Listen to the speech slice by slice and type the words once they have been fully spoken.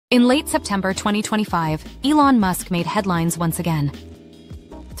In late September 2025, Elon Musk made headlines once again.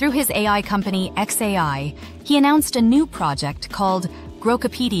 Through his AI company xAI, he announced a new project called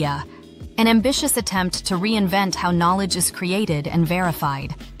Grokipedia, an ambitious attempt to reinvent how knowledge is created and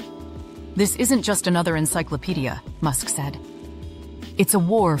verified. This isn't just another encyclopedia, Musk said. It's a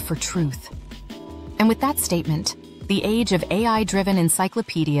war for truth. And with that statement, the age of AI-driven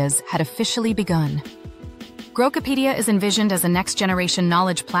encyclopedias had officially begun. Grokipedia is envisioned as a next-generation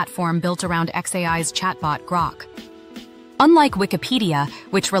knowledge platform built around xAI's chatbot Grok. Unlike Wikipedia,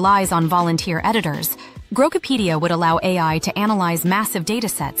 which relies on volunteer editors, Grokipedia would allow AI to analyze massive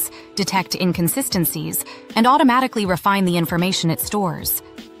datasets, detect inconsistencies, and automatically refine the information it stores.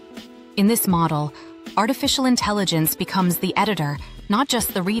 In this model, artificial intelligence becomes the editor, not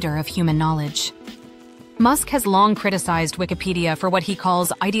just the reader of human knowledge. Musk has long criticized Wikipedia for what he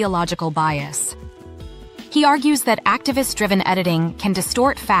calls ideological bias. He argues that activist-driven editing can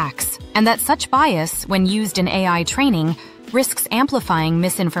distort facts, and that such bias, when used in AI training, risks amplifying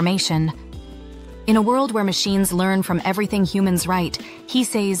misinformation. In a world where machines learn from everything humans write, he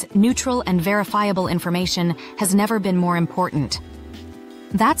says neutral and verifiable information has never been more important.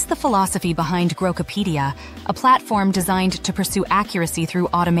 That's the philosophy behind Grokipedia, a platform designed to pursue accuracy through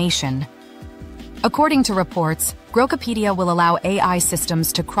automation. According to reports, Grokipedia will allow AI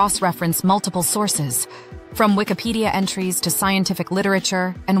systems to cross-reference multiple sources, from Wikipedia entries to scientific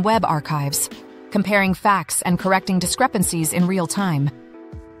literature and web archives, comparing facts and correcting discrepancies in real time.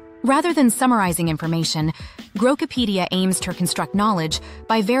 Rather than summarizing information, Grokipedia aims to construct knowledge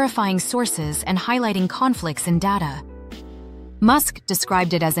by verifying sources and highlighting conflicts in data. Musk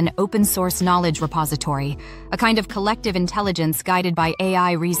described it as an open-source knowledge repository, a kind of collective intelligence guided by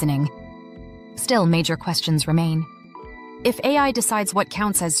AI reasoning. Still, major questions remain. If AI decides what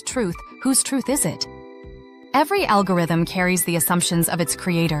counts as truth, whose truth is it? Every algorithm carries the assumptions of its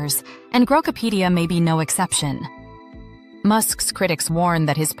creators, and Grokipedia may be no exception. Musk's critics warn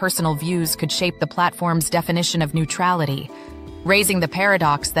that his personal views could shape the platform's definition of neutrality, raising the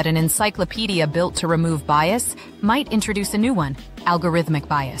paradox that an encyclopedia built to remove bias might introduce a new one, algorithmic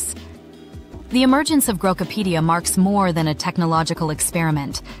bias. The emergence of Grokipedia marks more than a technological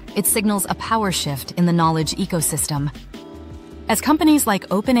experiment. It signals a power shift in the knowledge ecosystem. As companies like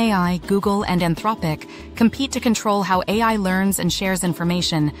OpenAI, Google, and Anthropic compete to control how AI learns and shares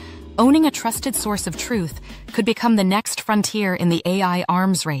information, owning a trusted source of truth could become the next frontier in the AI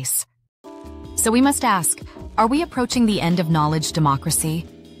arms race. So we must ask, are we approaching the end of knowledge democracy?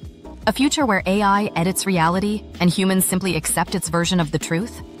 A future where AI edits reality and humans simply accept its version of the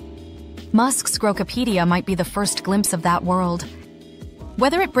truth? Musk's Grokipedia might be the first glimpse of that world.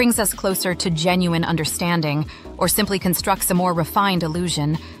 Whether it brings us closer to genuine understanding or simply constructs a more refined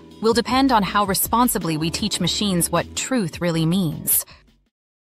illusion will depend on how responsibly we teach machines what truth really means.